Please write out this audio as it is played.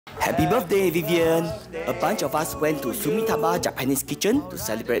Happy birthday, Vivian! A bunch of us went to Sumitaba Japanese Kitchen to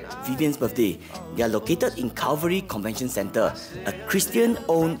celebrate Vivian's birthday. They are located in Calvary Convention Center, a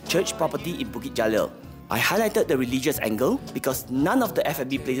Christian-owned church property in Bukit Jalil. I highlighted the religious angle because none of the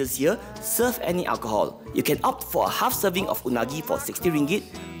F&B places here serve any alcohol. You can opt for a half serving of unagi for 60 ringgit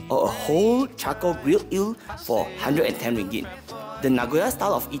or a whole charcoal grilled eel for 110 ringgit. The Nagoya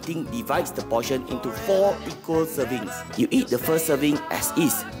style of eating divides the portion into 4 equal servings. You eat the first serving as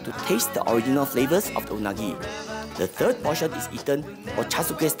is to taste the original flavors of the unagi. The third portion is eaten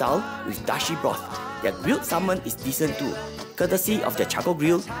ochazuke style with dashi broth. Their grilled salmon is decent too, courtesy of their charcoal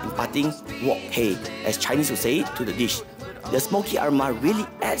grill imparting wok hei, as Chinese would say, to the dish. The smoky aroma really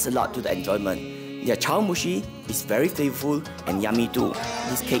adds a lot to the enjoyment. Their chawanmushi is very flavorful and yummy too.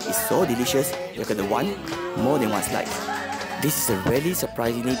 This cake is so delicious, you're gonna want more than one slice. This is a really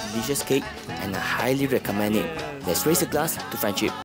surprisingly delicious cake and I highly recommend it. Let's raise a glass to friendship.